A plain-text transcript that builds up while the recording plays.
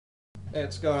Hey,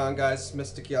 what's going on, guys?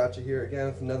 Mystic Yacha here again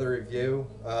with another review.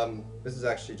 This is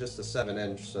actually just a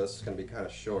 7-inch, so this is going to be kind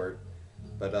of short.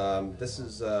 But this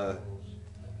is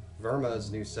Verma's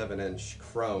new 7-inch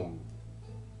Chrome,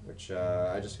 which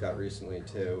I just got recently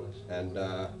too, and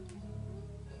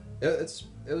it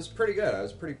was pretty good. I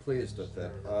was pretty pleased with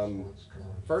it.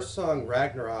 First song,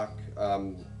 Ragnarok.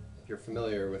 If you're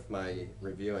familiar with my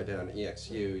review I did on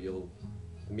EXU, you'll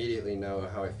immediately know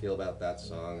how I feel about that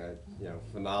song.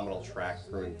 Phenomenal track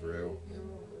through and through.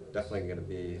 Definitely going to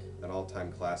be an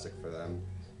all-time classic for them.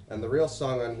 And the real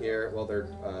song on here, well,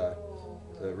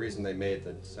 the reason they made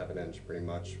the 7-inch pretty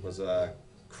much was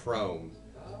Chrome.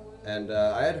 And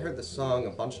I had heard the song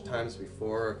a bunch of times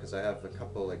before because I have a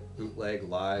couple like bootleg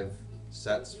live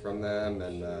sets from them,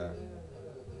 and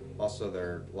also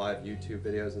their live YouTube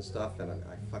videos and stuff, and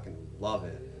I fucking love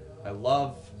it. I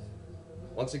love,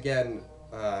 once again,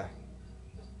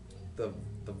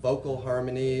 the vocal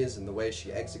harmonies and the way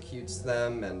she executes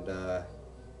them, and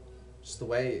just the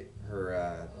way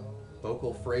her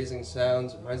vocal phrasing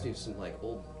sounds. It reminds me of some like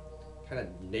old kind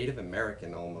of Native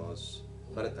American almost.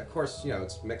 But of course,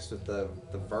 it's mixed with the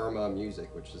Verma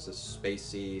music, which is this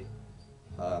spacey.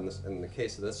 In the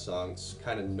case of this song, it's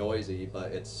kind of noisy,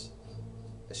 but it's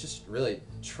just really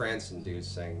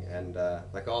trance-inducing, and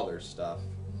like all their stuff.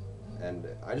 And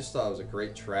I just thought it was a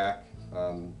great track.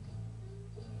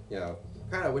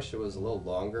 Kind of wish it was a little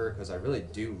longer because I really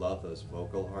do love those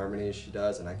vocal harmonies she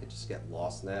does, and I could just get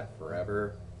lost in that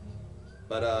forever.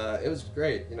 But it was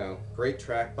great, great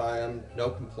track by them, no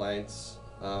complaints.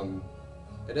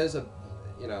 It is if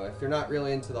you're not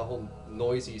really into the whole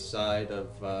noisy side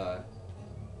of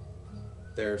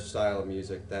their style of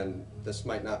music, then this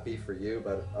might not be for you,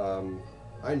 but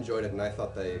I enjoyed it, and I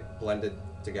thought they blended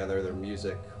together their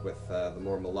music with the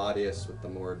more melodious with the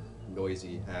more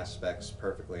noisy aspects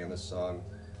perfectly in this song.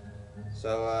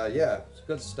 So yeah, it's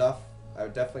good stuff. I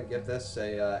would definitely give this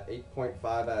a 8.5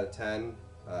 out of 10.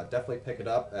 Definitely pick it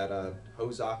up at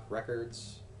Hozok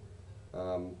Records.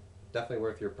 Definitely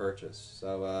worth your purchase.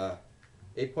 So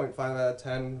 8.5 out of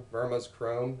 10, Verma's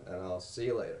Chrome, and I'll see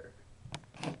you later.